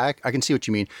 Yeah, I can see what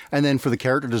you mean. And then for the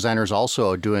character designers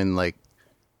also doing like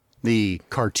the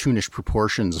cartoonish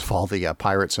proportions of all the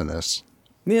pirates in this.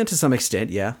 Yeah, to some extent,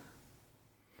 yeah.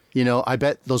 I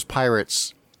bet those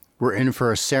pirates were in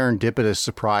for a serendipitous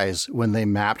surprise when they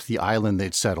mapped the island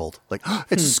they'd settled. Like, oh,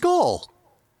 it's a skull!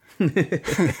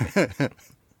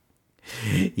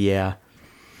 Yeah.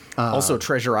 Also,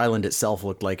 Treasure Island itself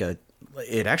looked like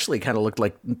it actually kind of looked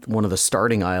like one of the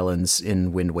starting islands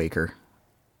in Wind Waker.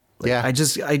 Like, yeah.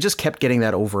 I just kept getting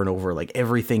that over and over. Like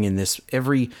everything in this,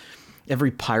 every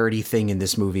every piratey thing in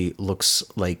this movie looks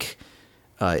like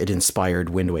it inspired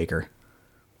Wind Waker.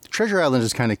 Treasure Island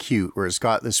is kind of cute, where it's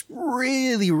got this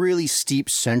really, really steep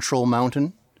central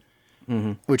mountain,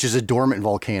 which is a dormant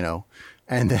volcano.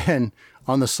 And then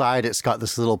on the side, it's got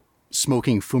this little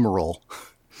smoking fumarole.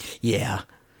 Yeah.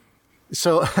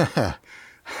 So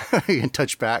you can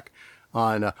touch back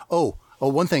on,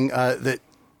 one thing, that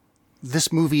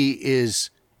this movie is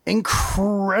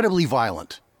incredibly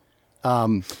violent.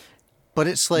 But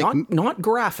it's like... Not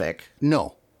graphic.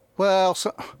 No. Well,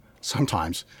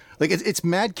 sometimes. Like, it's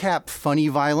madcap funny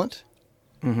violent.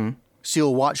 Mm-hmm. So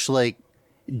you'll watch, like,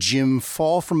 Jim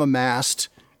fall from a mast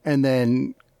and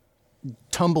then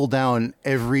tumble down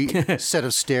every set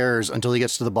of stairs until he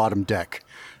gets to the bottom deck.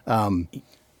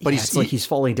 But it's like he's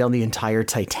falling down the entire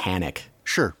Titanic.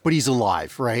 Sure, but he's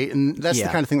alive, right? And that's the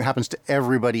kind of thing that happens to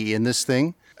everybody in this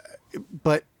thing.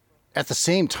 But at the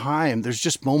same time, there's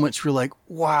just moments where you're like,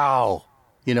 wow.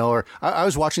 You know, or I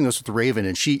was watching this with Raven,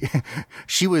 and she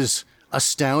was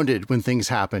astounded when things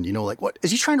happened. You know, like, what?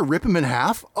 Is he trying to rip him in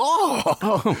half?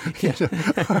 Oh! Yeah.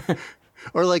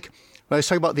 Or like, when I was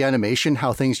talking about the animation,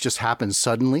 how things just happen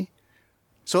suddenly.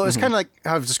 So it's kind of like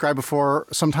how I've described before.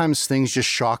 Sometimes things just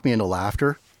shock me into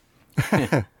laughter.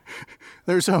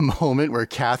 There's a moment where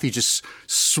Kathy just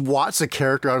swats a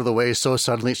character out of the way so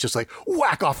suddenly it's just like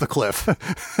whack off the cliff.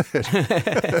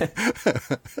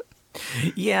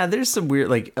 Yeah, there's some weird,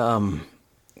 like,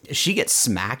 she gets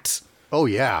smacked. Oh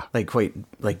yeah, like quite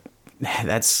like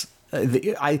that's.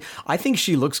 I think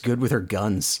she looks good with her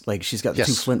guns. Like she's got the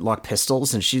two flintlock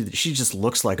pistols, and she just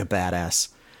looks like a badass.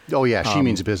 Oh yeah, she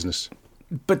means business.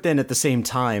 But then at the same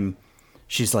time,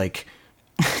 she's like,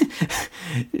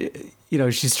 you know,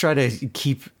 she's trying to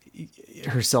keep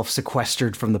herself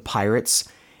sequestered from the pirates,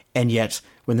 and yet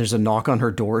when there's a knock on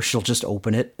her door, she'll just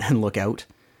open it and look out.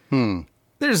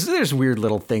 There's weird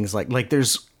little things like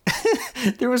there's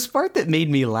there was a part that made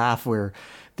me laugh where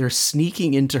they're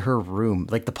sneaking into her room,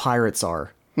 like the pirates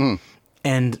are,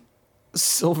 and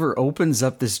Silver opens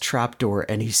up this trapdoor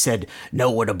and he said, "No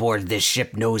one aboard this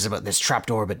ship knows about this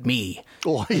trapdoor but me."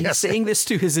 Oh, yes. He's saying this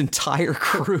to his entire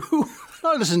crew.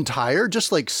 Not his entire,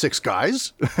 just like 6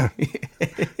 guys.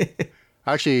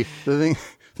 Actually, the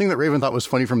thing that Raven thought was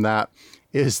funny from that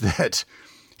is that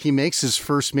he makes his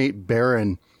first mate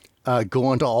Baron go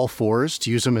onto all fours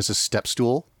to use him as a step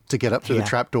stool to get up through the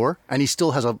trapdoor, and he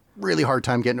still has a really hard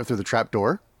time getting up through the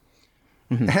trapdoor.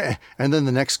 And then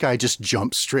the next guy just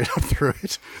jumps straight up through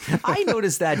it. I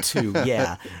noticed that too.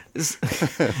 Yeah,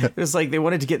 it was like they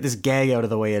wanted to get this gag out of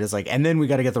the way. And it's like, and then we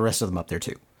got to get the rest of them up there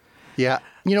too. Yeah,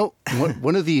 you know,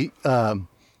 one of the some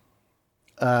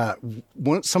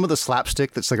of the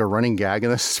slapstick that's like a running gag,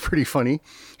 and this is pretty funny,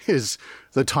 is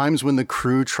the times when the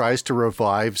crew tries to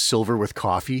revive Silver with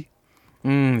coffee.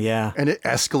 Yeah, and it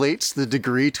escalates the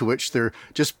degree to which they're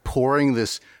just pouring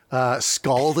this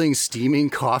scalding, steaming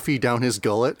coffee down his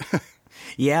gullet.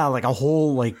 Yeah, like a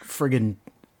whole like friggin'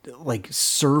 like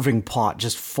serving pot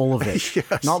just full of it.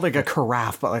 Yes. Not like a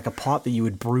carafe, but like a pot that you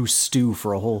would brew stew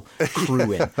for a whole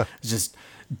crew in. Just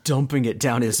dumping it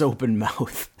down his open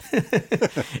mouth.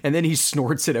 And then he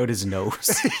snorts it out his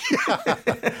nose.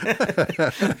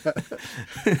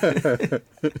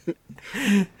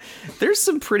 There's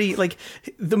some pretty, like,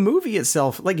 the movie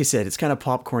itself, like you said, it's kind of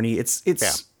popcorny.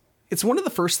 It's one of the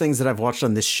first things that I've watched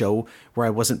on this show where I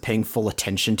wasn't paying full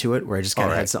attention to it, where I just kind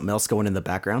of had something else going in the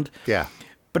background. Yeah.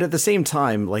 But at the same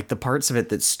time, like, the parts of it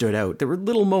that stood out, there were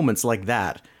little moments like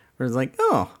that where it's like,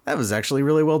 oh, that was actually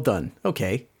really well done.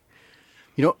 Okay.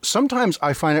 You know, sometimes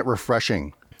I find it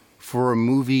refreshing for a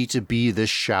movie to be this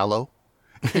shallow.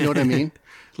 You know what I mean?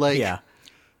 Like, yeah.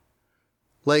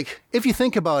 Like, if you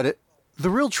think about it, the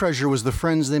real treasure was the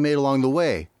friends they made along the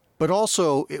way, but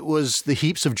also it was the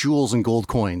heaps of jewels and gold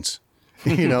coins,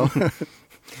 you know?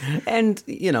 And,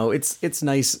 you know, it's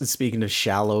nice, speaking of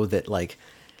shallow, that, like,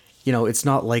 you know, it's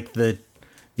not like the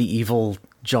evil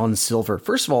John Silver.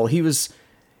 First of all, he was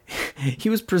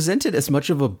presented as much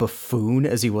of a buffoon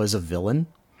as he was a villain.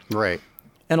 Right.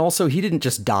 And also, he didn't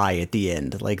just die at the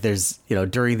end. Like, there's, you know,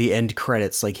 during the end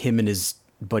credits, like, him and his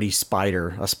buddy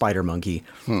Spider, a spider monkey,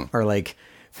 are, like,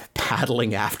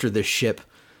 paddling after the ship,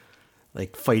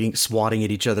 like, fighting, swatting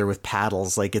at each other with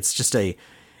paddles. Like, it's just a,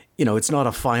 you know, it's not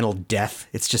a final death.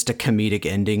 It's just a comedic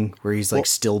ending where he's, like,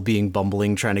 still being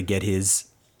bumbling, trying to get his.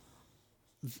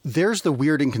 There's the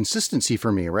weird inconsistency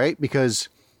for me, right? Because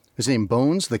his name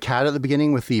Bones, the cat at the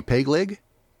beginning with the peg leg.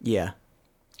 Yeah.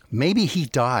 Maybe he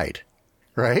died,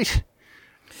 right?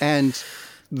 And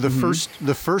the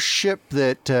first ship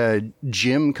that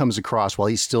Jim comes across while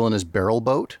he's still in his barrel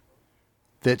boat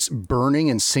that's burning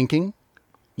and sinking.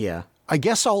 Yeah. I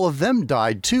guess all of them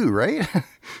died too, right?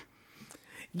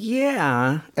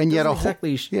 Yeah. And yet doesn't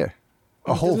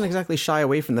doesn't exactly shy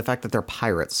away from the fact that they're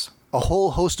pirates. A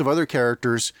whole host of other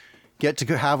characters get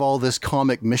to have all this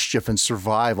comic mischief and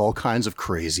survive all kinds of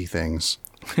crazy things.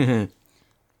 Yeah,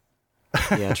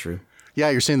 true. Yeah,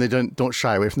 you're saying they don't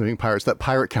shy away from being pirates. That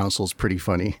pirate council is pretty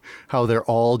funny. How they're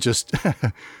all just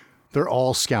they're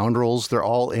all scoundrels. They're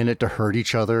all in it to hurt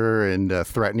each other and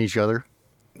threaten each other.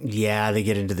 Yeah, they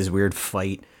get into this weird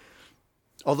fight.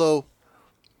 Although,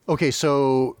 okay,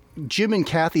 so Jim and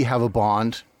Kathy have a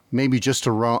bond, maybe just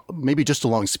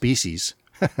along species.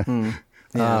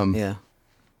 Yeah.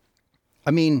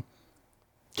 I mean,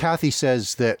 Kathy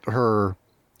says that her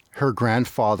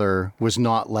grandfather was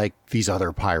not like these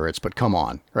other pirates, but come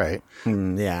on, right?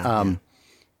 Yeah.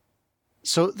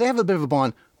 So they have a bit of a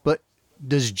bond, but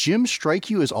does Jim strike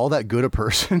you as all that good a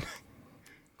person?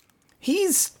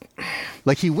 He's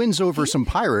Like, he wins over some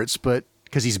pirates, but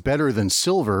because he's better than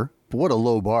Silver. But what a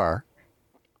low bar.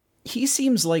 he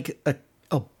seems like a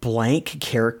blank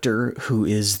character who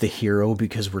is the hero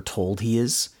because we're told he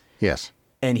is. Yes.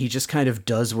 And he just kind of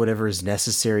does whatever is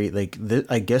necessary. Like,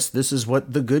 I guess this is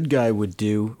what the good guy would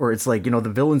do. Or it's like, the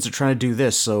villains are trying to do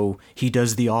this, so he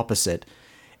does the opposite.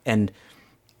 And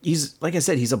he's, like I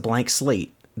said, he's a blank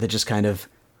slate that just kind of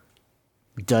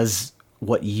does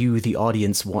what you, the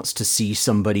audience, wants to see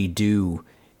somebody do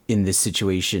in this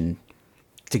situation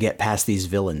to get past these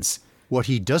villains. What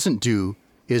he doesn't do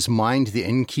is mind the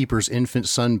innkeeper's infant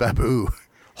son, Babu.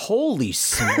 Holy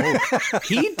smoke.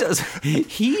 He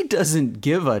doesn't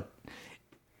give a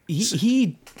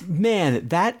man,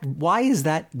 why is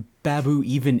that Babu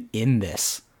even in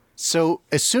this? So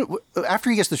after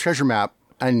he gets the treasure map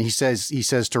and he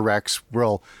says to Rex,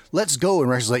 well, let's go. And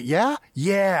Rex is like, yeah,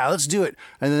 let's do it.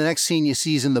 And then the next scene you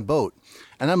see is in the boat.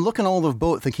 And I'm looking all over the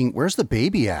boat thinking, where's the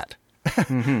baby at?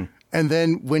 Mm-hmm. And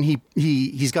then when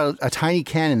he's got a tiny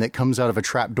cannon that comes out of a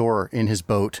trap door in his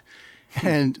boat,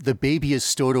 and the baby is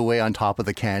stowed away on top of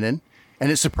the cannon,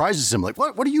 and it surprises him, like,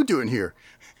 what are you doing here?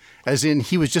 As in,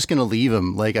 he was just going to leave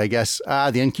him. Like, I guess,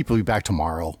 the innkeeper will be back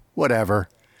tomorrow. Whatever.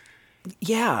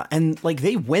 Yeah, and like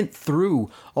they went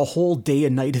through a whole day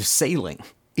and night of sailing.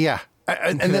 Yeah.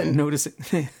 And then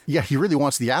noticing. Yeah, he really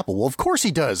wants the apple. Well, of course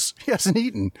he does. He hasn't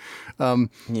eaten.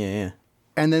 Yeah.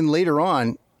 And then later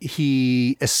on,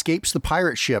 he escapes the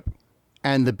pirate ship,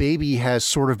 and the baby has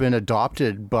sort of been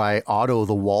adopted by Otto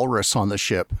the walrus on the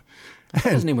ship.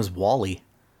 His name was Wally.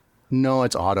 No,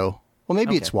 it's Otto. Well,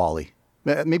 maybe it's Wally.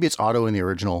 Maybe it's Otto in the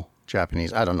original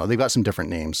Japanese. I don't know. They've got some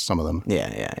different names, some of them.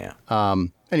 Yeah.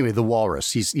 Anyway, the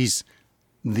walrus. He's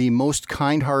the most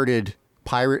kind-hearted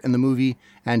pirate in the movie,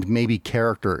 and maybe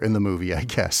character in the movie, I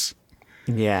guess.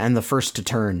 Yeah, and the first to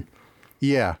turn.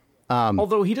 Yeah.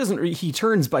 Although he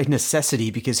turns by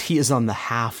necessity because he is on the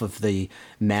half of the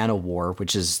Man o' War,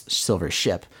 which is Silver's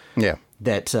ship. Yeah.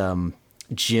 That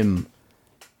Jim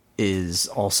is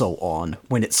also on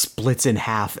when it splits in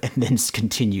half and then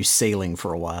continues sailing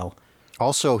for a while.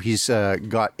 Also, he's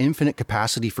got infinite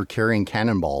capacity for carrying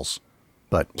cannonballs.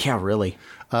 But yeah, really.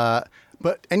 But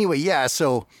anyway, yeah.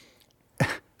 So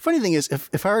funny thing is,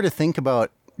 if I were to think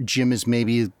about Jim as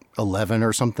maybe 11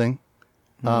 or something,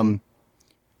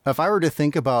 if I were to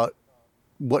think about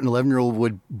what an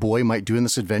 11-year-old boy might do in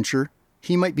this adventure,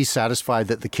 he might be satisfied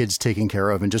that the kid's taken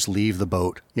care of and just leave the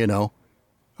boat, All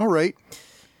right,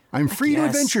 I'm free to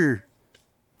adventure.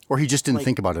 Or he just didn't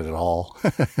think about it at all.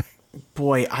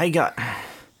 Boy, like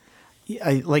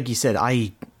you said,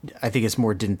 I think it's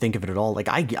more didn't think of it at all. Like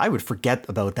I would forget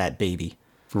about that baby.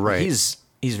 Right. He's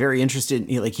very interested.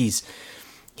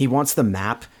 He wants the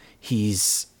map.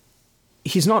 He's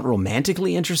not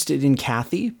romantically interested in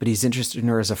Kathy, but he's interested in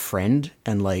her as a friend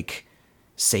and like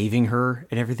saving her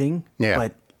and everything. Yeah.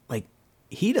 But like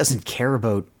he doesn't care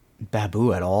about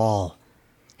Babu at all.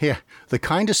 Yeah. The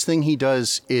kindest thing he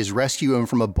does is rescue him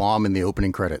from a bomb in the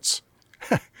opening credits.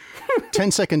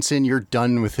 10 seconds in, you're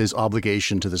done with his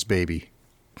obligation to this baby.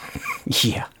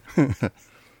 Yeah.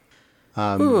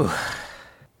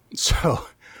 So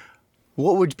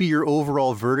what would be your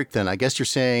overall verdict then? I guess you're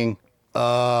saying,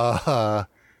 watch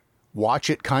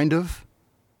it kind of?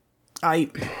 I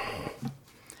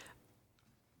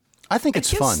think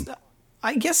it's fun.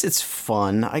 I guess it's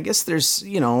fun. I guess there's,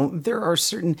 there are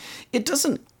certain, it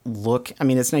doesn't look, I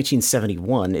mean, it's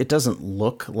 1971. It doesn't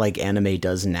look like anime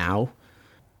does now.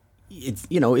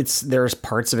 There's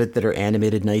parts of it that are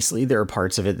animated nicely. There are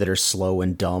parts of it that are slow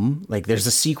and dumb. Like there's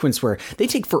a sequence where they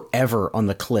take forever on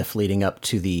the cliff leading up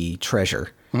to the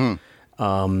treasure.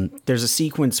 There's a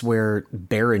sequence where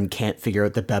Baron can't figure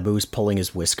out that Babu's pulling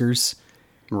his whiskers.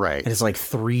 Right. And it's like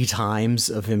 3 times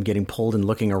of him getting pulled and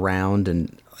looking around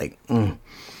and like,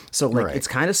 So like Right. it's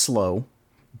kind of slow,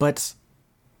 but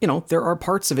you know, there are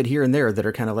parts of it here and there that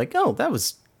are kind of like, oh, that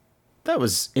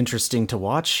was interesting to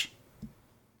watch.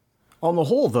 On the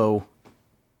whole, though,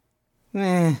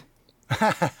 I'm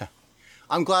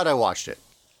glad I watched it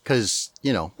because,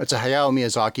 you know, it's a Hayao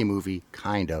Miyazaki movie,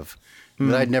 kind of,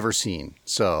 that I'd never seen.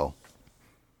 So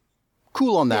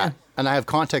cool on that. Yeah. And I have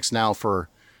context now for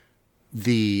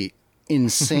the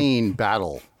insane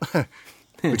battle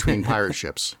between pirate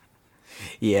ships.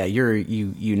 yeah,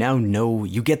 you now know,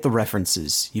 you get the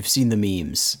references. You've seen the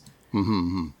memes.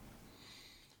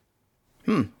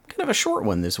 Kind of a short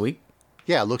one this week.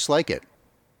 Yeah, it looks like it.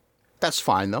 That's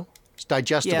fine, though. It's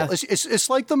digestible. Yeah. It's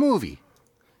like the movie.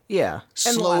 Yeah, and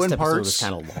the Slow last in episode was parts.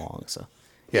 kind of long. So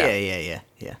Yeah.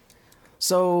 yeah.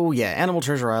 So yeah, Animal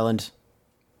Treasure Island.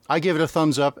 I give it a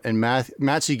thumbs up, and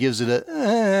Matsy gives it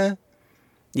a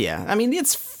Yeah, I mean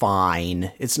it's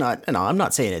fine. It's not. No, I'm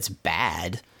not saying it's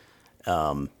bad.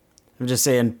 I'm just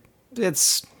saying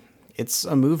it's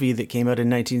a movie that came out in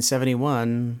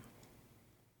 1971.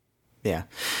 Yeah.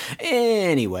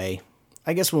 Anyway,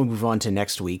 I guess we'll move on to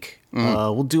next week.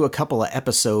 We'll do a couple of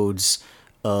episodes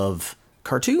of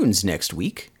cartoons next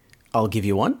week. I'll give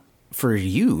you one for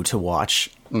you to watch.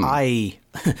 I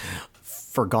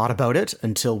forgot about it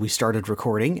until we started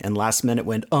recording, and last minute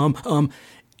went,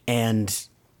 and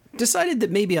decided that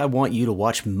maybe I want you to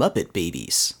watch Muppet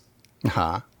Babies.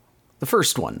 Huh. The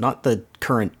first one, not the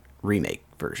current remake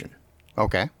version.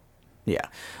 Okay. Yeah.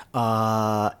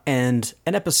 And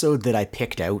an episode that I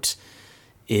picked out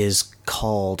is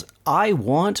called I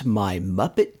Want My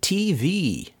Muppet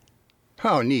TV.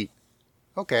 Oh, neat.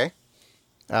 Okay.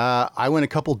 I went a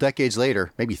couple decades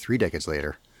later, maybe 3 decades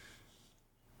later.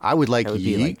 I would like That would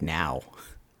you. be like now.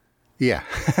 Yeah.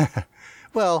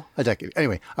 Well, a decade.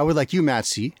 Anyway, I would like you,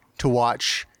 Matsy, to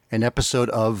watch an episode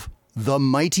of The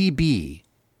Mighty Bee.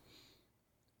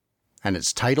 And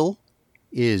its title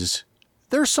is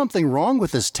There's Something Wrong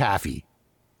with This Taffy.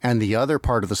 And the other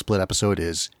part of the split episode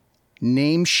is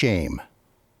Name Shame.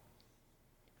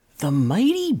 The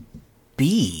Mighty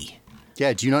Bee.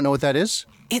 Yeah, do you not know what that is?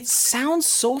 It sounds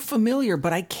so familiar,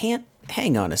 but I can't.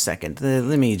 Hang on a second.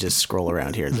 Let me just scroll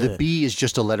around here. The B is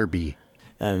just a letter B.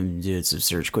 Did some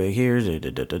search quick here.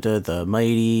 The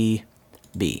Mighty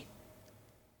Bee.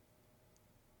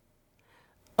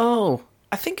 Oh,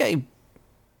 I think I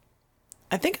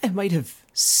might have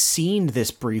seen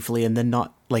this briefly and then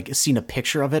not, like, seen a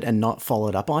picture of it and not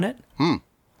followed up on it.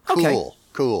 Okay.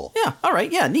 Cool. Yeah, all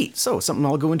right, yeah, neat. So, something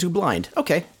I'll go into blind.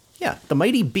 Okay, yeah, The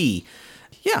Mighty Bee.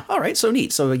 Yeah, all right, so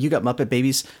neat. So, you got Muppet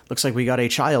Babies. Looks like we got a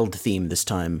child theme this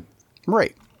time.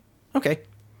 Right. Okay,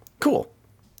 cool.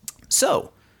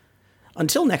 So,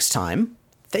 until next time,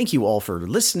 thank you all for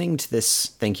listening to this.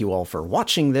 Thank you all for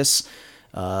watching this.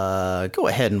 Go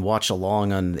ahead and watch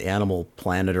along on Animal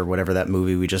Planet or whatever that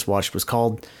movie we just watched was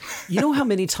called. You know how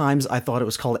many times I thought it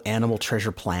was called Animal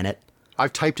Treasure Planet?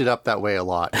 I've typed it up that way a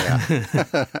lot,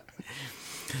 yeah.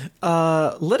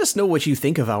 Let us know what you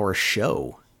think of our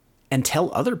show. And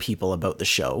tell other people about the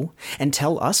show. And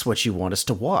tell us what you want us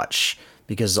to watch.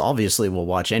 Because obviously we'll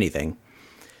watch anything.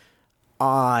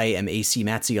 I am AC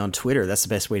Matsy on Twitter. That's the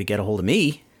best way to get a hold of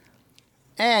me.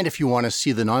 And if you want to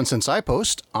see the nonsense I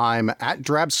post, I'm at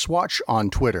DrabSwatch on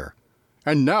Twitter.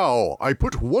 And now I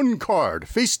put one card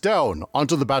face down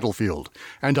onto the battlefield,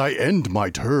 and I end my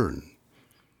turn.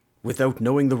 Without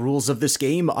knowing the rules of this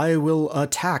game, I will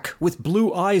attack with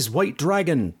Blue Eyes White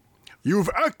Dragon. You've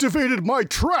activated my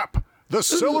trap, the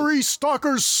Celery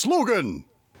Stalker's slogan.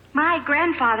 My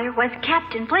grandfather was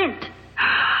Captain Flint.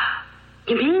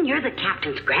 You mean you're the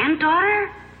captain's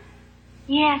granddaughter?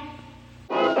 Yes.